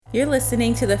You're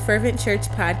listening to the Fervent Church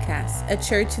Podcast, a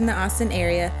church in the Austin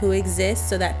area who exists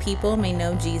so that people may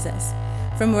know Jesus.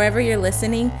 From wherever you're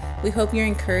listening, we hope you're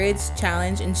encouraged,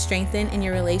 challenged, and strengthened in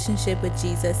your relationship with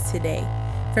Jesus today.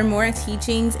 For more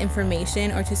teachings,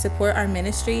 information, or to support our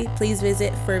ministry, please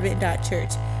visit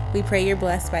fervent.church. We pray you're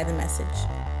blessed by the message.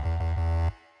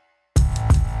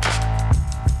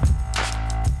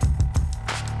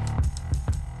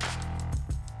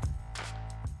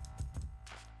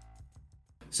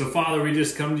 So, Father, we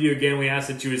just come to you again. We ask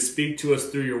that you would speak to us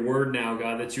through your word now,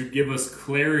 God, that you'd give us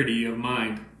clarity of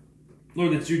mind.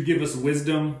 Lord, that you'd give us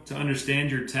wisdom to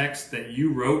understand your text that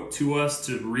you wrote to us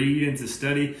to read and to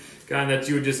study. God, that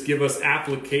you would just give us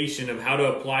application of how to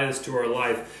apply this to our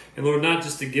life. And Lord, not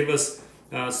just to give us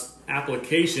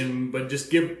application, but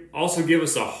just also give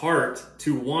us a heart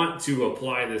to want to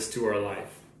apply this to our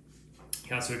life.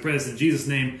 God, so we pray this in Jesus'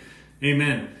 name.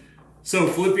 Amen. So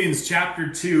Philippians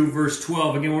chapter 2, verse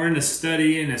 12. Again, we're in a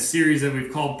study in a series that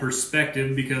we've called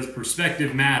Perspective because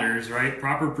perspective matters, right?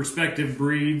 Proper perspective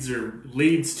breeds or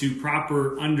leads to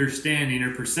proper understanding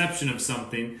or perception of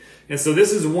something. And so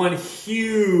this is one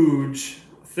huge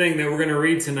thing that we're going to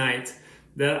read tonight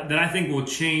that I think will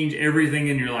change everything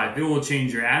in your life. It will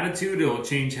change your attitude. It will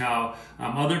change how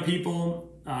other people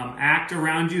act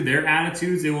around you, their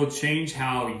attitudes. It will change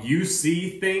how you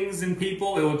see things in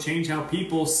people. It will change how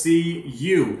people see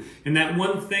you. And that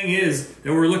one thing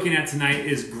that we're looking at tonight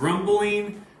is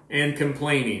grumbling and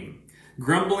complaining.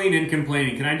 Grumbling and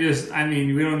complaining.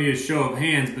 We don't need a show of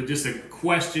hands, but just a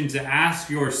question to ask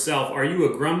yourself. Are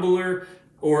you a grumbler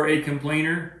or a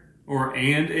complainer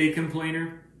and a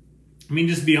complainer?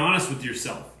 Just be honest with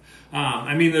yourself.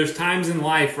 There's times in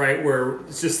life, right, where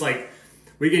it's just like,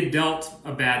 we get dealt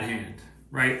a bad hand,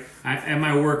 right? At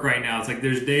my work right now, it's like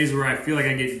there's days where I feel like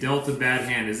I get dealt a bad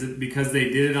hand. Is it because they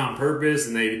did it on purpose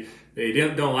and they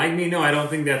don't like me? No, I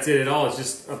don't think that's it at all. It's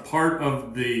just a part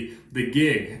of the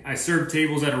gig. I served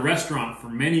tables at a restaurant for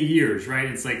many years, right?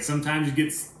 It's like sometimes you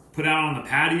get put out on the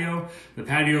patio. The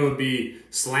patio would be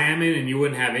slamming and you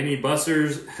wouldn't have any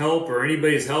bussers' help or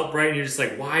anybody's help, right? And you're just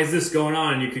like, why is this going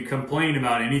on? And you could complain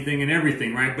about anything and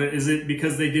everything, right? But is it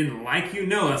because they didn't like you?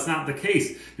 No, that's not the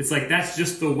case. It's like that's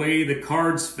just the way the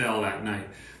cards fell that night.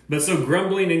 But so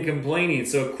grumbling and complaining.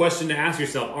 So a question to ask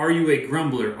yourself, are you a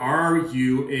grumbler? Are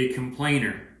you a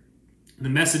complainer? The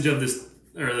message of this,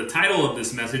 or the title of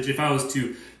this message, if I was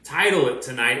to title it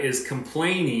tonight, is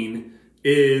Complaining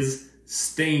is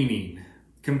Staining.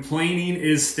 Complaining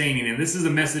is staining. And this is a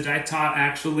message I taught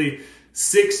actually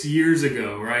 6 years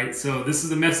ago, right? So this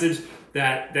is a message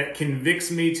that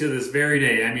convicts me to this very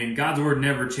day. God's word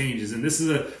never changes. And this is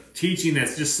a teaching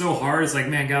that's just so hard. It's like,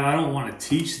 man, God, I don't want to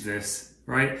teach this,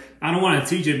 right? I don't want to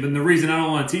teach it. But the reason I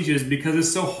don't want to teach it is because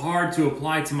it's so hard to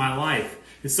apply to my life.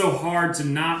 It's so hard to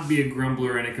not be a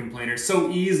grumbler and a complainer. It's so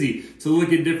easy to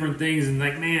look at different things and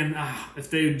like, man,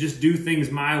 if they would just do things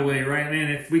my way, right?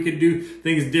 Man, if we could do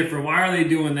things different, why are they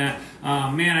doing that?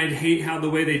 Man, I'd hate how the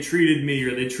way they treated me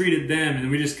or they treated them,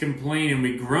 and we just complain and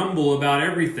we grumble about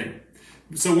everything.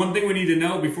 So one thing we need to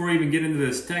know before we even get into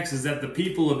this text is that the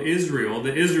people of Israel,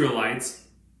 the Israelites,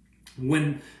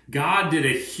 when God did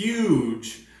a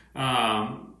huge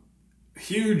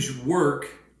work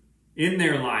in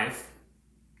their life,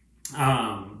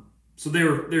 so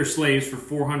they're slaves for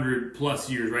 400 plus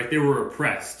years, right? They were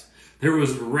oppressed. There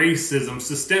was racism,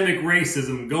 systemic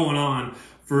racism going on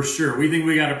for sure. We think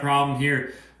we got a problem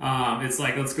here. It's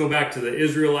like, let's go back to the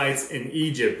Israelites in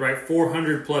Egypt, right?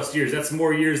 400 plus years. That's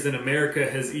more years than America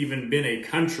has even been a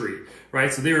country,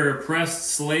 right? So they were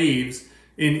oppressed slaves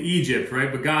in Egypt, right?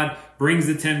 But God brings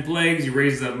the 10 plagues. He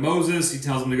raises up Moses. He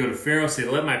tells him to go to Pharaoh, say,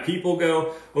 let my people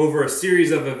go. Over a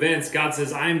series of events, God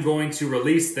says, I'm going to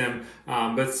release them,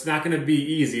 but it's not going to be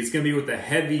easy. It's going to be with a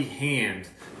heavy hand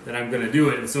that I'm going to do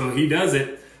it. And so he does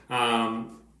it.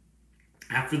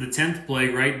 After the 10th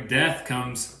plague, right, death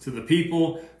comes to the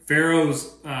people.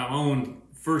 Pharaoh's own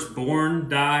firstborn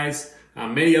dies.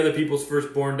 Many other people's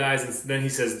firstborn dies. And then he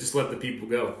says, just let the people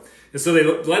go. And so they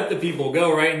let the people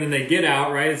go, right? And then they get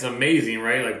out, right? It's amazing,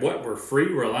 right? Like, what? We're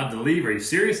free? We're allowed to leave? Are you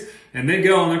serious? And they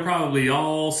go, and they're probably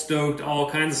all stoked, all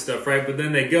kinds of stuff, right? But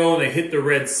then they go, and they hit the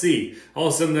Red Sea. All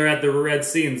of a sudden, they're at the Red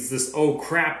Sea, and it's this, oh,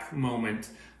 crap moment.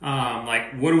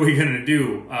 Like, what are we going to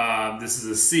do? This is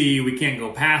a sea. We can't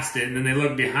go past it. And then they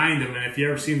look behind them, and if you've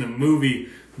ever seen the movie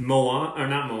Moana, or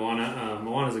not Moana,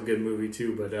 Moana's a good movie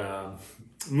too, but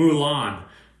Mulan.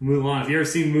 If you've ever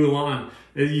seen Mulan,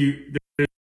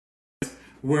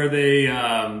 where they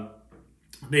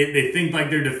think like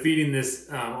they're defeating this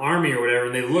army or whatever,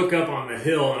 and they look up on the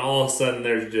hill, and all of a sudden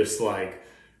there's just like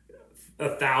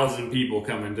 1,000 people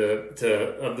coming a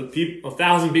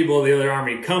 1,000 people of the other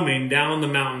army coming down the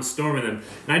mountain, storming them.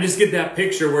 And I just get that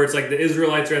picture where it's like the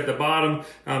Israelites are at the bottom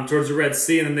towards the Red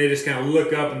Sea, and then they just kind of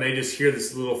look up and they just hear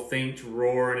this little faint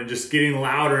roar, and it just getting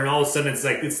louder, and all of a sudden it's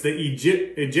like it's the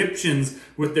Egyptians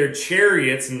with their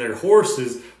chariots and their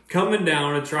horses coming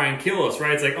down to try and kill us,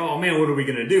 right? It's like, oh man, what are we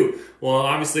going to do? Well,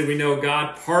 obviously we know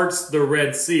God parts the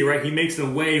Red Sea, right? He makes a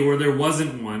way where there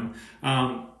wasn't one.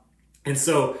 And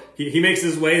so he makes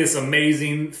his way, this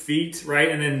amazing feat, right?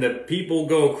 And then the people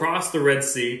go across the Red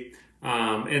Sea.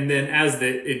 And then as the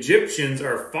Egyptians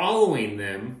are following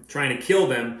them, trying to kill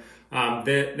them,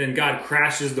 then God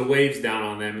crashes the waves down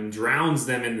on them and drowns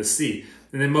them in the sea.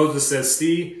 And then Moses says,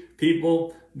 see,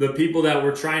 the people that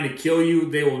were trying to kill you,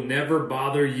 they will never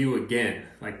bother you again.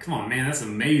 Like, come on, man, that's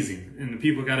amazing. And the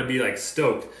people got to be like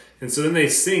stoked. And so then they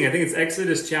sing, I think it's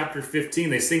Exodus chapter 15,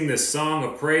 they sing this song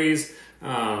of praise.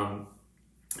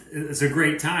 It's a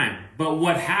great time. But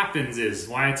what happens is,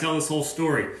 why I tell this whole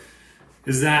story,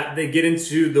 is that they get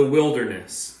into the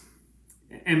wilderness.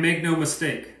 And make no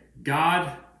mistake,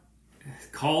 God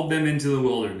called them into the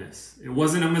wilderness. It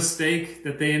wasn't a mistake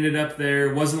that they ended up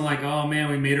there. It wasn't like, oh man,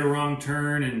 we made a wrong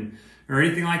turn or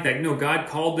anything like that. No, God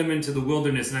called them into the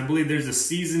wilderness. And I believe there's a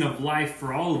season of life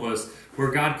for all of us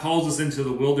where God calls us into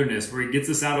the wilderness, where he gets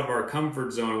us out of our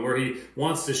comfort zone, where he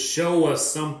wants to show us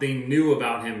something new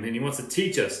about him, and he wants to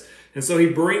teach us. And so he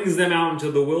brings them out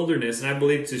into the wilderness, and I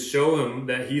believe to show them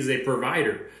that he's a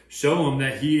provider, show them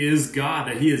that he is God,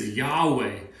 that he is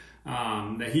Yahweh,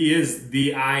 that he is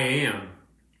the I am.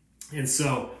 And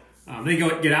so they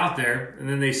get out there, and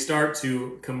then they start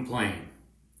to complain,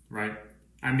 right?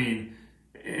 I mean,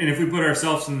 and if we put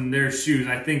ourselves in their shoes,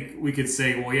 I think we could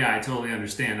say, well, yeah, I totally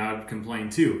understand. I would complain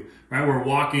too, right? We're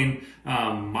walking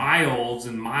miles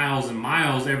and miles and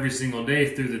miles every single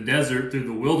day through the desert, through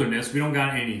the wilderness. We don't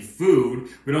got any food.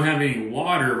 We don't have any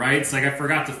water, right? It's like I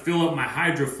forgot to fill up my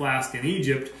hydro flask in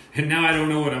Egypt, and now I don't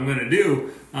know what I'm going to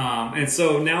do. And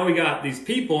so now we got these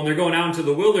people, and they're going out into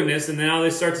the wilderness, and now they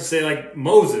start to say, like,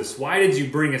 Moses, why did you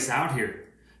bring us out here?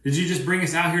 Did you just bring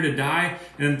us out here to die?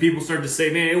 And then people start to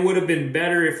say, man, it would have been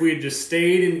better if we had just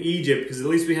stayed in Egypt, because at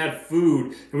least we had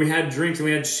food and we had drinks and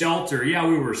we had shelter. Yeah,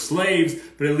 we were slaves,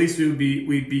 but at least we'd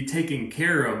be taken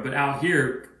care of. But out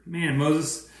here, man,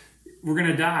 Moses, we're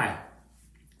going to die.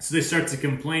 So they start to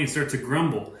complain, start to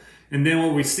grumble. And then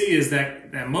what we see is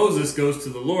that Moses goes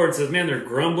to the Lord and says, man, they're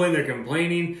grumbling, they're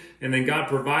complaining, and then God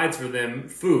provides for them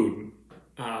food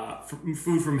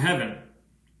from heaven.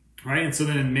 Right, and so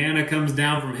then manna comes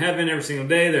down from heaven every single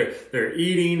day. They're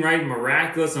eating, right,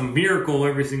 miraculous, a miracle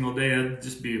every single day. That'd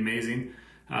just be amazing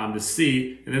to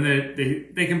see. And then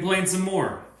they complain some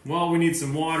more. Well, we need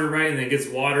some water, right? And then he gets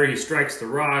water. He strikes the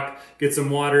rock, gets some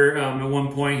water. At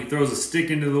one point, he throws a stick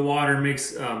into the water,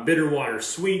 makes bitter water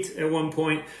sweet at one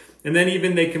point. And then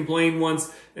even they complain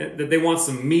once that they want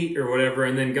some meat or whatever.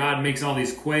 And then God makes all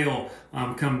these quail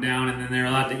come down, and then they're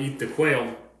allowed to eat the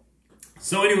quail.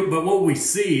 So anyway, but what we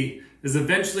see is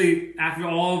eventually, after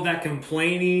all of that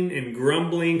complaining and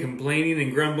grumbling,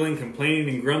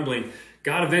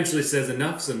 God eventually says,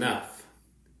 enough's enough.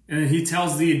 And he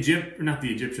tells the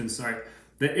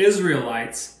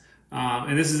Israelites,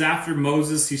 and this is after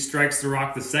Moses, he strikes the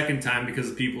rock the second time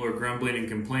because people are grumbling and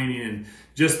complaining. And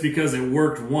just because it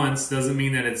worked once doesn't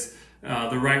mean that it's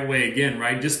the right way again,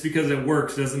 right? Just because it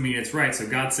works doesn't mean it's right. So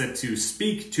God said to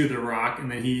speak to the rock,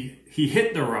 and then he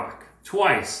hit the rock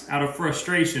twice out of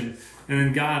frustration, and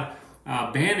then God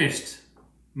banished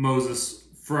Moses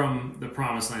from the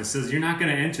promised land. It says, you're not going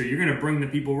to enter. You're going to bring the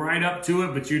people right up to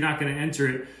it, but you're not going to enter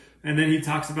it. And then he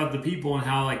talks about the people and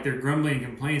how like they're grumbling and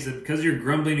complaining. He said, because you're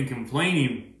grumbling and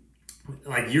complaining,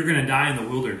 like you're going to die in the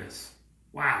wilderness.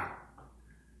 Wow.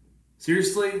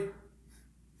 Seriously?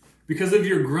 Because of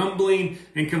your grumbling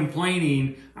and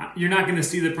complaining, you're not going to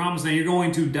see the promised land. You're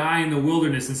going to die in the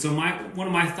wilderness. And so one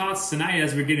of my thoughts tonight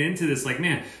as we get into this, like,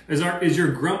 man, is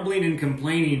your grumbling and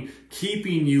complaining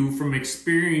keeping you from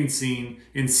experiencing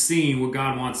and seeing what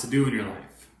God wants to do in your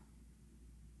life?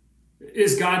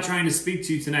 Is God trying to speak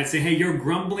to you tonight? Say, hey, you're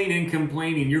grumbling and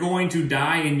complaining. You're going to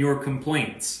die in your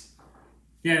complaints.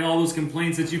 Yeah, all those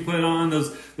complaints that you put on,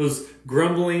 those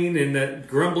grumbling and that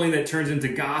grumbling that turns into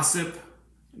gossip.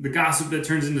 The gossip that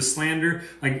turns into slander,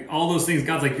 like all those things,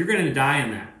 God's like, you're going to die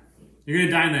in that. You're going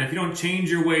to die in that. If you don't change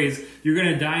your ways, you're going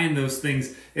to die in those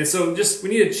things. And so we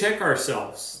need to check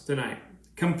ourselves tonight.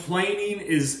 Complaining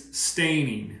is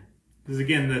staining. This is,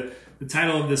 again, the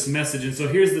title of this message. And so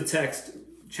here's the text.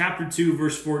 Chapter 2,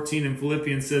 verse 14 in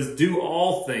Philippians says, do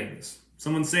all things.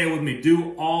 Someone say it with me.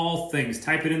 Do all things.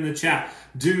 Type it in the chat.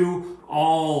 Do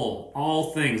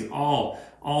all things.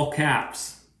 All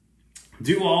caps.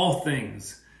 Do all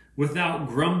things without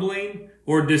grumbling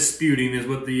or disputing, is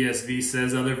what the ESV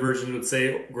says. Other versions would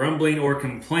say grumbling or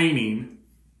complaining.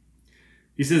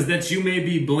 He says that you may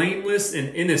be blameless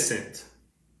and innocent.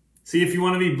 See, if you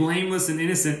want to be blameless and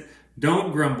innocent,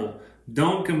 don't grumble.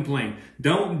 Don't complain.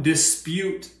 Don't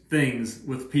dispute things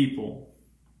with people.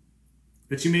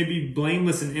 That you may be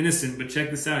blameless and innocent. But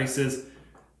check this out. He says,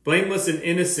 blameless and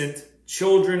innocent,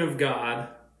 children of God,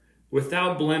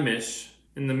 without blemish,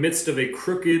 in the midst of a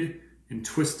crooked and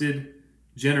twisted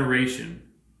generation.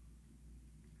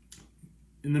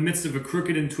 In the midst of a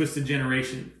crooked and twisted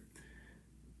generation.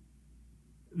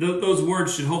 Those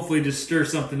words should hopefully just stir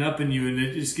something up in you and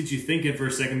it just gets you thinking for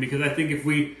a second, because I think if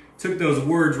we took those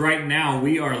words right now,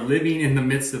 we are living in the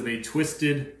midst of a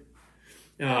twisted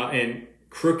and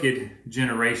crooked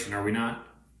generation, are we not?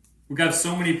 We've got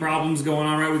so many problems going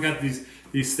on, right? We've got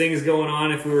these things going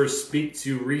on. If we were to speak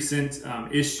to recent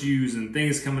issues and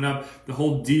things coming up, the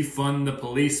whole defund the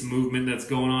police movement that's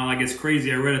going on, like it's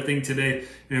crazy. I read a thing today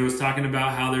and it was talking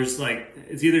about how there's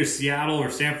it's either Seattle or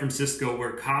San Francisco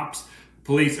where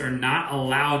police are not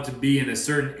allowed to be in a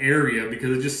certain area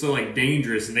because it's just so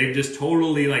dangerous, and they've just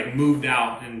totally moved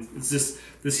out, and it's just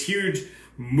this huge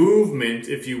movement,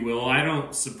 if you will. I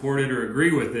don't support it or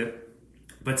agree with it,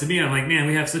 but to me, I'm like, man,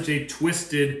 we have such a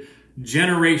twisted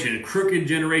generation, a crooked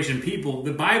generation. People,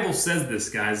 the Bible says this,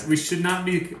 guys. We should not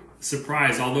be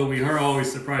surprised, although we are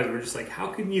always surprised. We're just like, how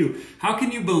can you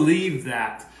believe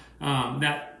that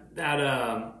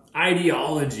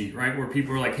ideology, right? Where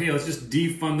people are like, hey, let's just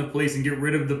defund the police and get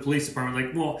rid of the police department.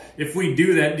 Like, well, if we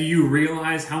do that, do you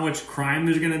realize how much crime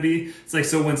there's going to be? It's like,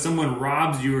 so when someone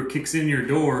robs you or kicks in your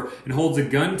door and holds a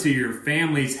gun to your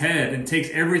family's head and takes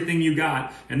everything you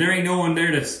got, and there ain't no one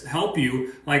there to help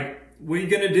you, what are you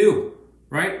going to do,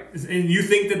 right? And you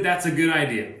think that that's a good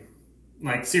idea.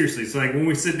 Seriously. So when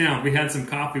we sit down, if we had some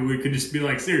coffee, we could just be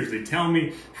like, seriously, tell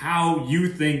me how you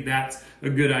think that's a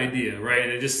good idea, right?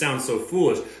 And it just sounds so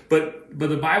foolish. But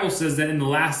the Bible says that in the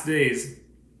last days,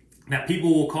 that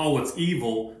people will call what's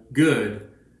evil good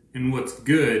and what's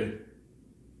good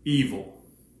evil.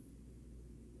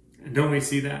 And don't we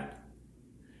see that?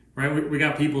 Right? We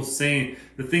got people saying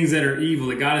the things that are evil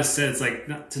that God has said,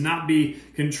 it's to not be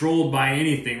controlled by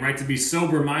anything, right? To be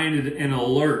sober-minded and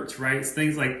alert, right? It's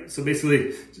things so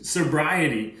basically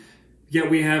sobriety.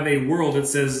 Yet we have a world that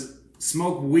says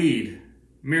smoke weed,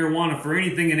 marijuana, for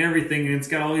anything and everything, and it's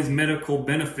got all these medical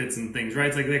benefits and things, right?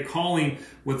 It's they're calling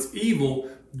what's evil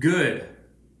good.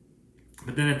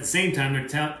 But then at the same time,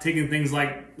 they're taking things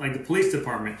like the police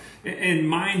department. And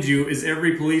mind you, is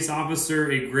every police officer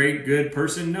a great, good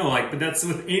person? No, but that's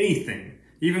with anything.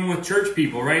 Even with church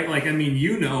people, right?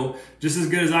 Just as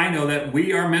good as I know that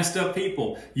we are messed up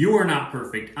people. You are not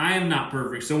perfect. I am not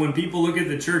perfect. So when people look at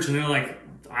the church and they're like,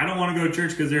 I don't want to go to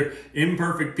church because they're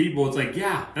imperfect people, it's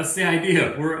yeah, that's the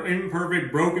idea. We're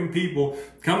imperfect, broken people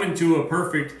coming to a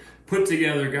perfect, put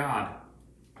together God.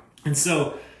 And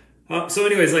so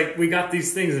anyways, we got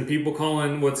these things and people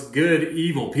calling what's good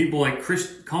evil. People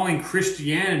calling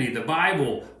Christianity, the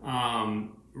Bible,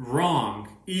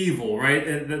 wrong, evil, right?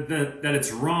 That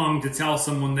it's wrong to tell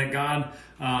someone that God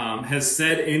has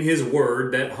said in His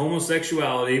Word that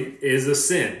homosexuality is a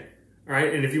sin,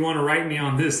 right? And if you want to write me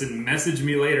on this and message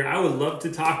me later, I would love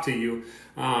to talk to you.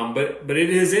 But it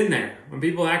is in there. When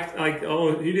people act like,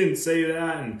 oh, he didn't say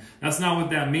that, and that's not what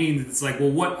that means. It's well,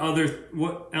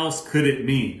 what else could it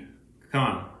mean? Come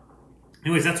on.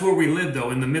 Anyways, that's where we live,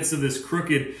 though, in the midst of this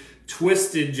crooked,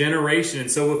 twisted generation.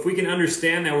 And so if we can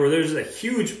understand that, where there's a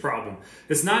huge problem,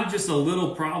 it's not just a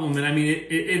little problem. And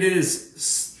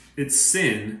it's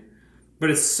sin,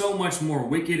 but it's so much more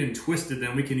wicked and twisted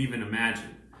than we can even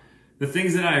imagine. The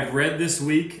things that I've read this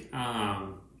week,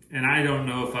 and I don't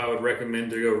know if I would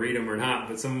recommend to go read them or not,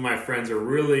 but some of my friends are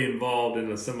really involved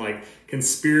in some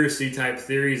conspiracy type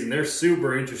theories, and they're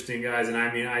super interesting guys. And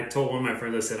I told one of my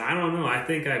friends, I said, I don't know, I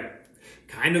think I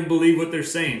kind of believe what they're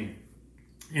saying.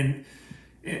 And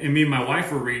me and my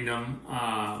wife were reading them,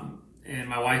 and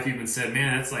my wife even said,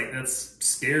 man, that's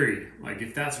scary.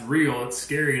 If that's real, it's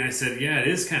scary. And I said, yeah, it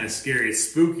is kind of scary. It's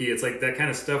spooky. It's that kind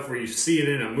of stuff where you see it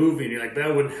in a movie and you're like,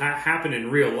 that wouldn't happen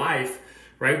in real life.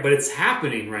 Right? But it's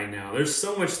happening right now. There's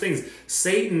so much things.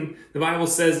 Satan, the Bible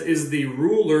says, is the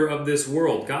ruler of this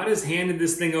world. God has handed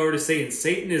this thing over to Satan.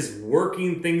 Satan is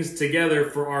working things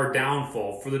together for our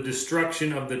downfall, for the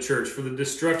destruction of the church, for the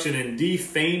destruction and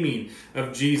defaming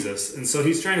of Jesus. And so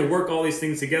he's trying to work all these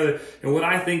things together. And what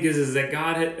I think is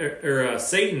that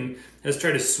Satan has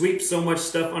tried to sweep so much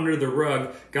stuff under the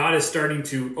rug, God is starting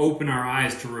to open our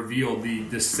eyes to reveal the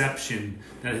deception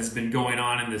that has been going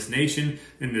on in this nation,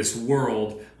 in this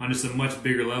world, on just a much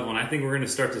bigger level. And I think we're going to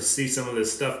start to see some of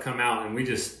this stuff come out, and we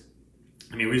just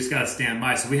got to stand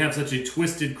by. So we have such a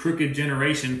twisted, crooked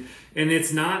generation, and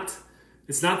it's not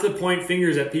to point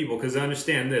fingers at people, because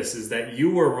understand this, is that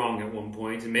you were wrong at one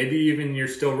point, and maybe even you're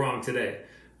still wrong today.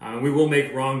 We will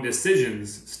make wrong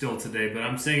decisions still today, but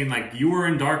I'm saying, like, you were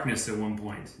in darkness at one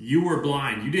point. You were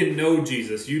blind. You didn't know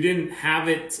Jesus. You didn't have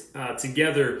it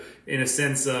together in a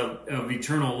sense of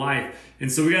eternal life.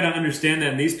 And so we got to understand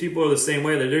that, and these people are the same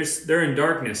way. They're in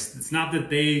darkness. It's not that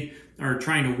they are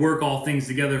trying to work all things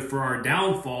together for our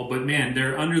downfall, but man,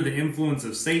 they're under the influence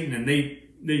of Satan, and they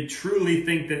truly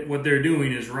think that what they're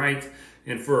doing is right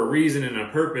and for a reason and a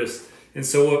purpose. And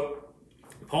so what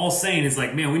Paul's saying is,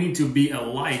 like, man, we need to be a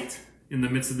light in the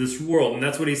midst of this world. And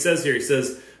that's what he says here. He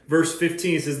says, verse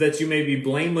 15, he says that you may be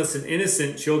blameless and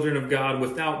innocent children of God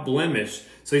without blemish.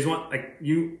 So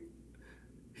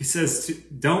he says,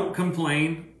 don't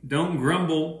complain, don't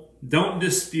grumble, don't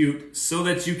dispute, so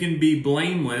that you can be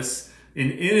blameless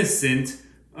and innocent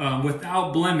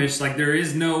without blemish. Like,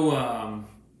 there's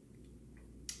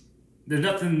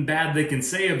nothing bad they can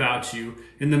say about you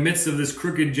in the midst of this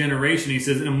crooked generation. He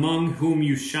says, among whom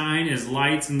you shine as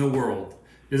lights in the world.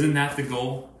 Isn't that the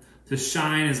goal? To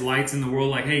shine as lights in the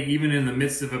world. Like, hey, even in the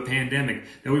midst of a pandemic,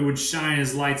 that we would shine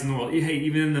as lights in the world. Hey,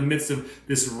 even in the midst of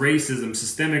this racism,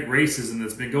 systemic racism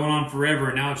that's been going on forever,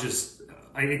 and now it's just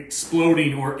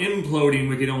exploding or imploding,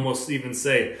 we could almost even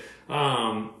say,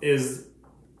 is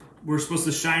we're supposed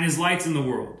to shine as lights in the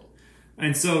world.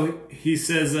 And so he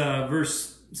says,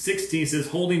 verse 16 says,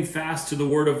 holding fast to the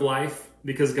word of life,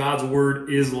 because God's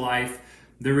word is life.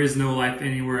 There is no life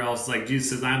anywhere else. Like Jesus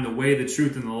says, I am the way, the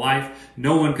truth, and the life.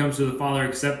 No one comes to the Father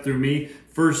except through me.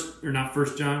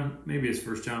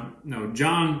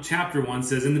 John chapter 1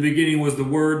 says, in the beginning was the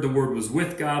Word was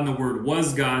with God, and the Word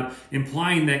was God,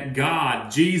 implying that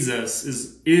God, Jesus,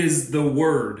 is the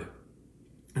Word.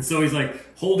 And so he's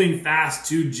like holding fast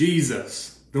to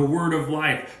Jesus, the word of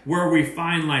life, where we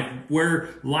find life, where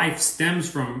life stems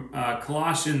from.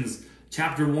 Colossians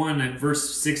chapter 1 at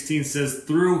verse 16 says,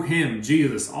 through him,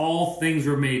 Jesus, all things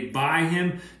were made by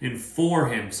him and for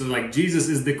him. So like Jesus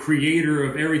is the creator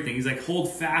of everything. He's like,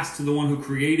 hold fast to the one who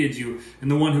created you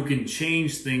and the one who can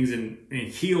change things and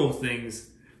heal things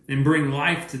and bring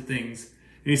life to things.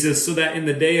 And he says, so that in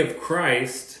the day of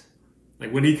Christ,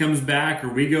 like when he comes back or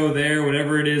we go there,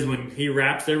 whatever it is, when he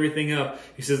wraps everything up,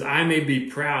 he says, I may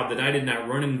be proud that I did not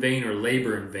run in vain or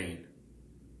labor in vain.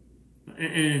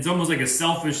 And it's almost like a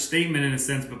selfish statement in a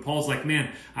sense, but Paul's like,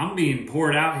 man, I'm being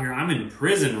poured out here. I'm in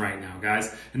prison right now,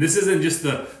 guys. And this isn't just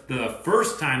the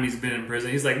first time he's been in prison.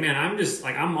 He's like, man,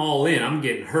 I'm all in. I'm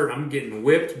getting hurt. I'm getting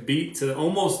whipped, beat to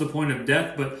almost the point of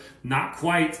death, but not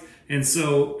quite. And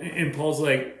Paul's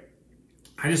like,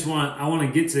 I want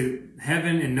to get to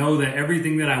heaven and know that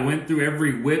everything that I went through,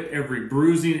 every whip, every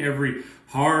bruising, every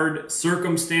hard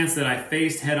circumstance that I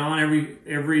faced head on, every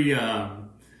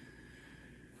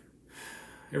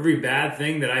bad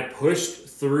thing that I pushed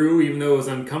through, even though it was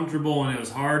uncomfortable and it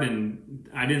was hard and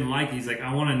I didn't like it, he's like,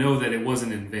 I want to know that it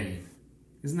wasn't in vain.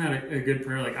 Isn't that a good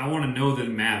prayer? Like, I want to know that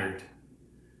it mattered.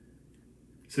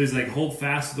 So he's like, hold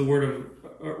fast to the word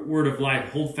of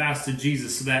life, hold fast to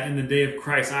Jesus, so that in the day of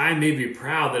Christ I may be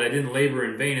proud that I didn't labor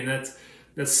in vain. And that's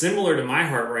similar to my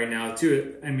heart right now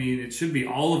too. I mean, it should be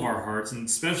all of our hearts, and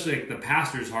especially like the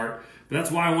pastor's heart. But that's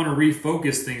why I want to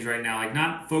refocus things right now, like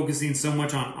not focusing so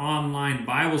much on online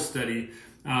Bible study,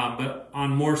 but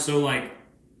on more so like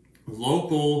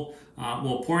local,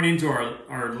 pouring into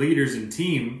our leaders and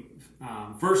team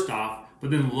first off, but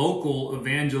then local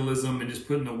evangelism and just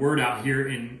putting the word out here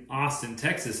in Austin,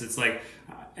 Texas. It's like,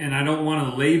 and I don't want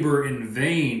to labor in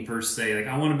vain per se. Like,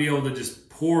 I want to be able to just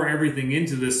pour everything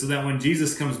into this so that when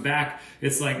Jesus comes back,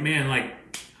 it's like, man, like,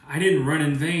 I didn't run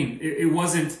in vain. It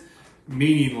wasn't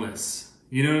meaningless.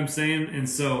 You know what I'm saying? And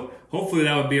so hopefully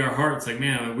that would be our heart. It's like,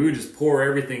 man, we would just pour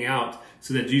everything out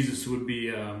so that Jesus would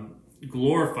be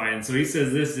glorified. And so he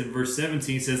says this in verse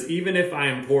 17. He says, even if I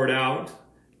am poured out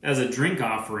as a drink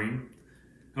offering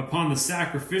upon the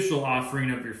sacrificial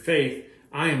offering of your faith,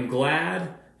 I am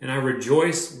glad and I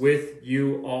rejoice with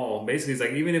you all. Basically, it's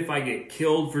like, even if I get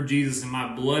killed for Jesus and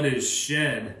my blood is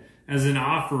shed as an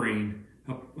offering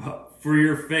for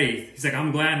your faith, he's like,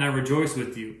 I'm glad and I rejoice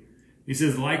with you. He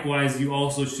says, likewise, you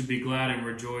also should be glad and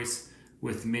rejoice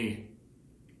with me.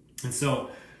 And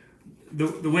so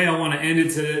the way I want to end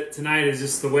it tonight is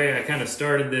just the way I kind of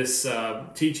started this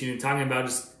teaching and talking about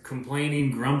just complaining,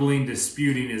 grumbling,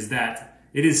 disputing, is that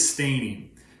it is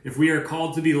staining. If we are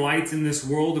called to be lights in this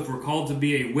world, if we're called to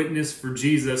be a witness for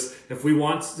Jesus, if we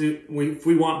want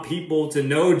people to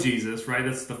know Jesus, right?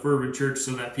 That's the fervent church,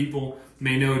 so that people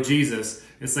may know Jesus.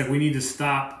 It's like we need to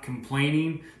stop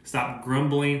complaining, stop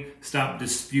grumbling, stop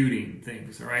disputing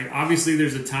things, all right? Obviously,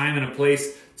 there's a time and a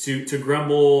place to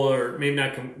grumble, or maybe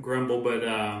not grumble, but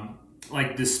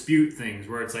like dispute things,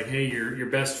 where it's like, hey, your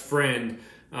best friend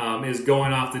is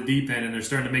going off the deep end and they're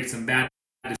starting to make some bad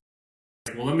decisions.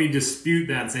 Well, let me dispute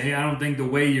that and say, hey, I don't think the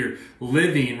way you're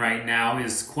living right now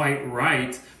is quite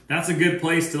right. That's a good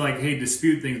place to like, hey,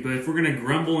 dispute things. But if we're going to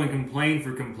grumble and complain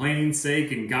for complaining's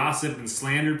sake and gossip and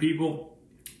slander people,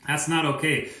 that's not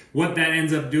okay. What that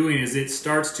ends up doing is it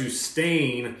starts to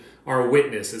stain our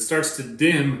witness. It starts to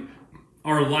dim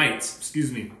our lights,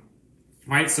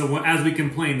 right? So as we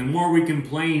complain, the more we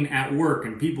complain at work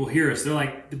and people hear us, they're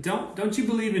like, but don't you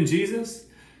believe in Jesus?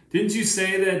 Didn't you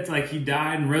say that like he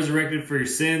died and resurrected for your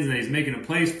sins, and that he's making a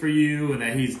place for you, and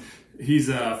that he's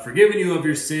forgiven you of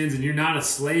your sins, and you're not a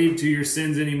slave to your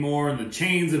sins anymore, and the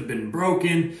chains have been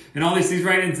broken, and all these things,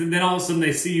 right? And then all of a sudden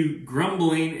they see you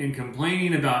grumbling and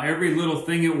complaining about every little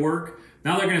thing at work.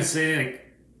 Now they're going to say,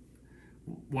 like,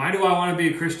 why do I want to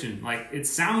be a Christian? Like, it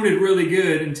sounded really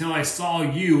good until I saw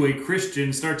you, a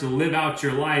Christian, start to live out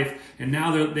your life, and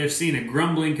now they're seeing a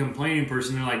grumbling, complaining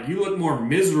person. They're like, you look more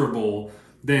miserable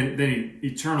than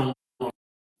eternal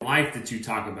life that you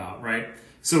talk about, right?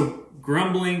 So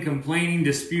grumbling, complaining,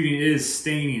 disputing is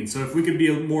staining. So if we could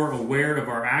be more aware of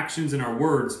our actions and our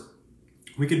words,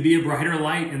 we could be a brighter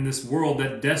light in this world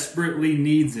that desperately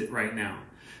needs it right now.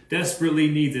 Desperately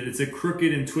needs it. It's a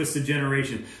crooked and twisted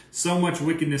generation. So much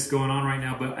wickedness going on right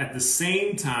now, but at the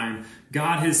same time,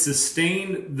 God has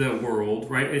sustained the world,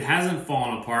 right? It hasn't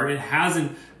fallen apart. It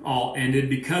hasn't all ended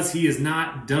because he is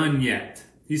not done yet.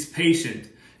 He's patient.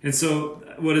 And so,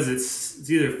 what is it? It's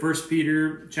either 1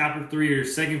 Peter chapter 3 or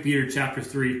 2 Peter chapter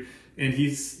 3. And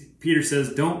Peter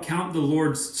says, don't count the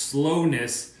Lord's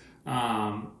slowness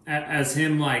as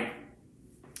him like,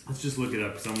 let's just look it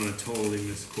up because I'm going to totally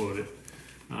misquote it.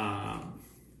 1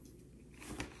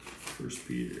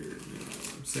 Peter,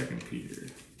 no, 2 Peter.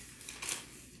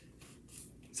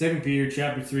 2 Peter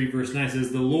chapter 3 verse 9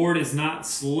 says, the Lord is not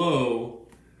slow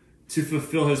to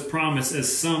fulfill his promise,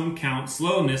 as some count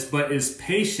slowness, but is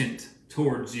patient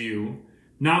towards you,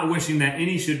 not wishing that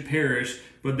any should perish,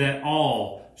 but that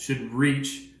all should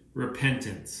reach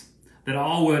repentance. That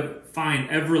all would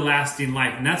find everlasting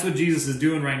life. And that's what Jesus is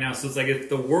doing right now. So it's like, if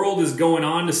the world is going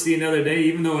on to see another day,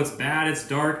 even though it's bad, it's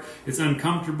dark, it's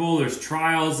uncomfortable, there's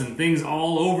trials and things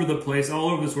all over the place, all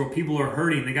over this world, people are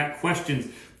hurting, they got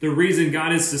questions. The reason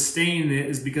God is sustaining it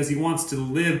is because he wants to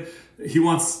live. He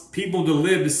wants people to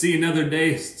live to see another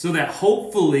day, so that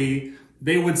hopefully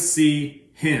they would see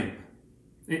him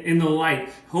in the light.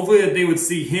 Hopefully that they would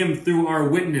see him through our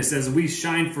witness as we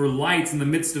shine for lights in the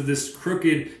midst of this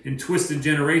crooked and twisted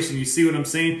generation. You see what I'm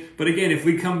saying? But again, if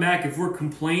we come back, if we're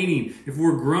complaining, if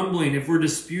we're grumbling, if we're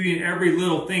disputing every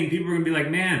little thing, people are going to be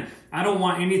like, man, I don't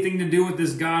want anything to do with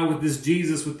this God, with this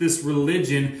Jesus, with this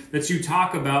religion that you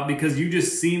talk about, because you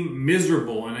just seem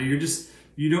miserable and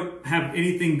you don't have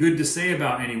anything good to say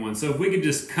about anyone. So if we could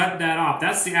just cut that off,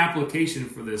 that's the application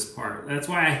for this part. That's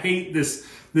why I hate this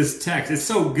text. It's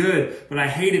so good, but I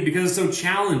hate it because it's so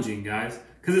challenging, guys.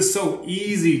 Because it's so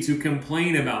easy to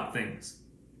complain about things.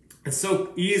 It's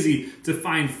so easy to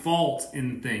find fault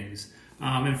in things.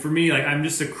 And for me, like, I'm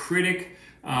just a critic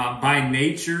by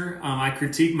nature. I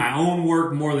critique my own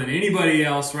work more than anybody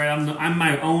else, right? I'm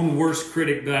my own worst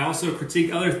critic, but I also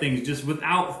critique other things just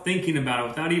without thinking about it,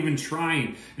 without even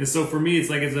trying. And so for me, it's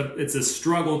like it's a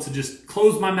struggle to just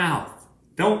close my mouth.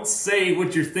 Don't say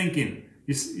what you're thinking.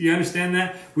 You understand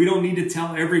that? We don't need to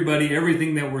tell everybody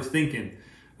everything that we're thinking.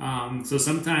 So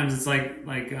sometimes it's like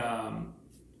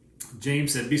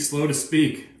James said, be slow to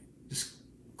speak. Just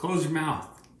close your mouth.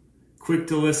 Quick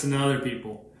to listen to other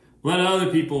people. Let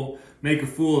other people make a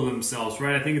fool of themselves,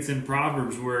 right? I think it's in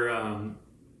Proverbs where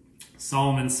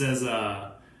Solomon says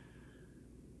that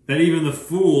even the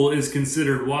fool is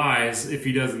considered wise if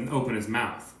he doesn't open his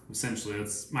mouth. Essentially,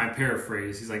 that's my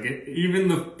paraphrase. He's like, even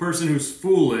the person who's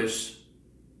foolish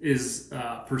is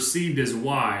perceived as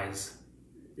wise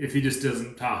if he just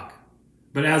doesn't talk.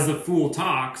 But as the fool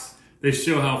talks, they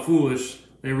show how foolish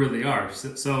they really are.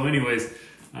 So anyways,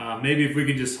 maybe if we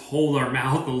could just hold our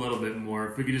mouth a little bit more,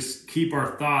 if we could just keep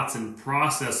our thoughts and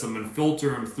process them and filter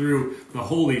them through the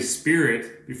Holy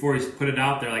Spirit before we put it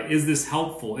out there. Like, is this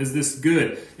helpful? Is this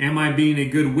good? Am I being a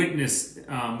good witness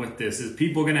with this? Is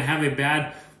people going to have a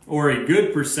bad or a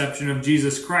good perception of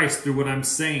Jesus Christ through what I'm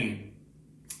saying?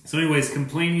 So anyways,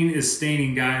 complaining is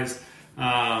staining, guys.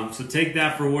 So take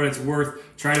that for what it's worth.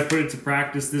 Try to put it to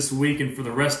practice this week and for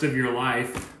the rest of your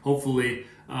life, hopefully.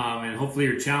 And hopefully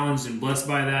you're challenged and blessed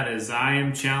by that as I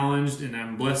am challenged and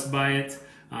I'm blessed by it.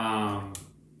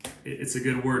 It's a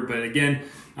good word. But again,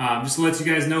 just to let you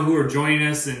guys know who are joining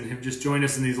us and have just joined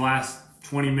us in these last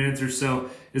 20 minutes or so,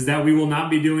 is that we will not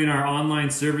be doing our online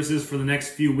services for the next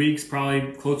few weeks,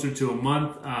 probably closer to a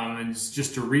month. And it's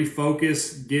just to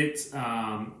refocus, get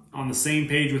on the same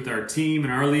page with our team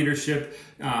and our leadership,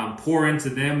 pour into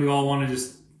them. We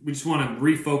just want to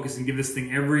refocus and give this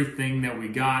thing everything that we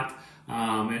got.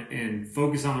 And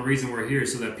focus on the reason we're here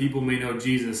so that people may know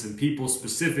Jesus and people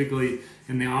specifically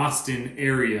in the Austin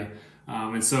area.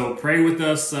 And so pray with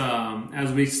us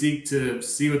as we seek to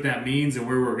see what that means and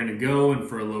where we're going to go and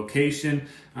for a location.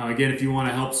 Again, if you want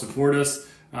to help support us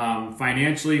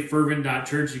financially,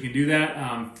 fervent.church, you can do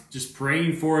that. Just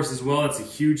praying for us as well. It's a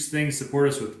huge thing. Support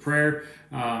us with prayer.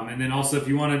 And then also if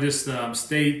you want to just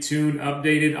stay tuned,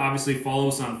 updated, obviously follow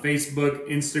us on Facebook,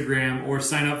 Instagram, or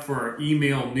sign up for our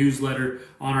email newsletter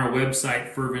on our website,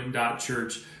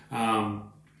 fervent.church.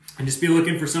 And just be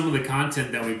looking for some of the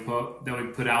content that we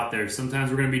put out there.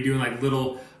 Sometimes we're going to be doing like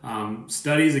little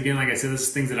studies. Again, like I said, this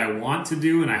is things that I want to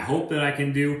do and I hope that I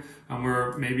can do.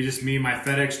 Or maybe just me and my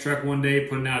FedEx truck one day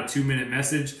putting out a 2-minute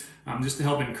message just to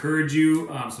help encourage you,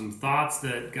 some thoughts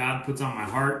that God puts on my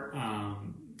heart,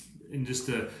 and just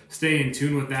to stay in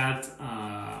tune with that.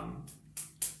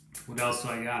 What else do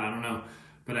I got? I don't know.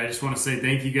 But I just want to say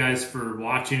thank you guys for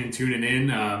watching and tuning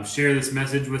in. Share this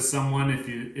message with someone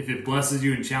if it blesses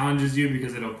you and challenges you,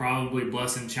 because it'll probably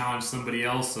bless and challenge somebody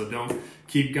else. So don't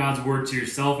keep God's word to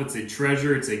yourself. It's a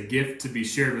treasure. It's a gift to be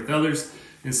shared with others.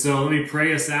 And so let me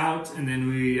pray us out, and then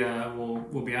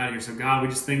we'll be out of here. So God, we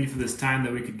just thank you for this time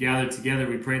that we could gather together.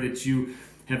 We pray that you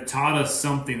have taught us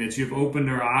something, that you've opened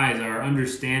our eyes, our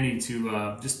understanding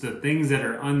to just the things that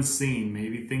are unseen,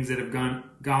 maybe things that have gone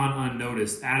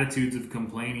unnoticed, attitudes of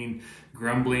complaining,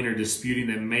 grumbling, or disputing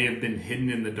that may have been hidden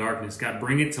in the darkness. God,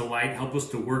 bring it to light. Help us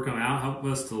to work them out. Help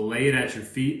us to lay it at your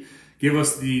feet. Give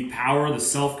us the power, the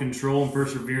self-control, and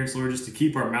perseverance, Lord, just to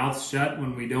keep our mouths shut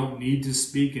when we don't need to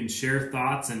speak and share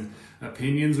thoughts and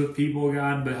opinions with people,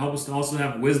 God. But help us to also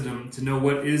have wisdom to know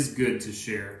what is good to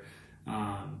share.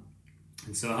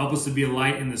 And so help us to be a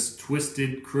light in this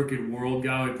twisted, crooked world,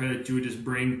 God. We pray that you would just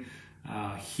bring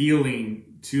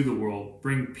healing to the world.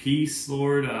 Bring peace,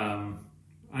 Lord,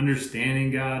 understanding,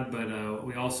 God. But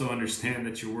we also understand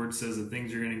that your word says that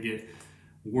things are going to get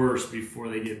worse before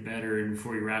they get better and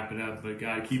before you wrap it up. But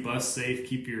God, keep us safe.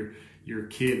 Keep your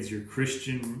kids, your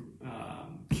Christian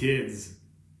kids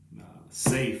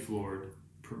safe, Lord,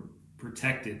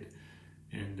 protected,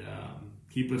 and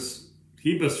keep us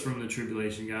from the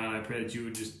tribulation, God. I pray that you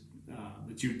would just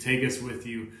that you would take us with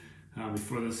you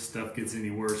before this stuff gets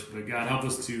any worse. But God, help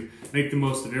us to make the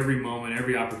most of every moment,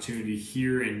 every opportunity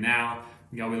here and now.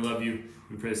 God, we love you.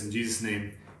 We pray this in Jesus'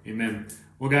 name. Amen.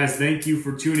 Well, guys, thank you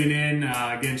for tuning in.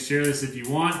 Again, share this if you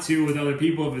want to with other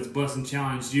people, if it's blessed and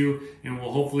challenged you. And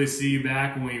we'll hopefully see you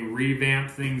back when we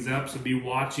revamp things up. So be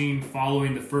watching,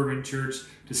 following the Fervent Church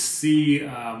to see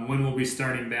when we'll be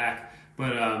starting back.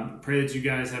 But pray that you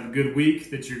guys have a good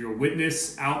week, that you're a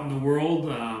witness out in the world,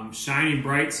 shining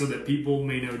bright so that people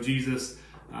may know Jesus.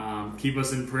 Keep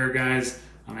us in prayer, guys,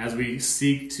 as we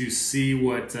seek to see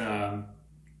what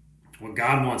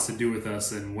God wants to do with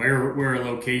us and where a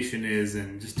location is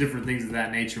and just different things of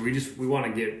that nature. We want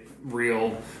to get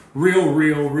real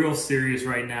serious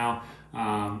right now.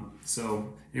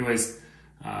 So anyways,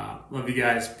 love you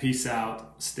guys. Peace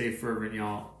out. Stay fervent,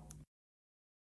 y'all.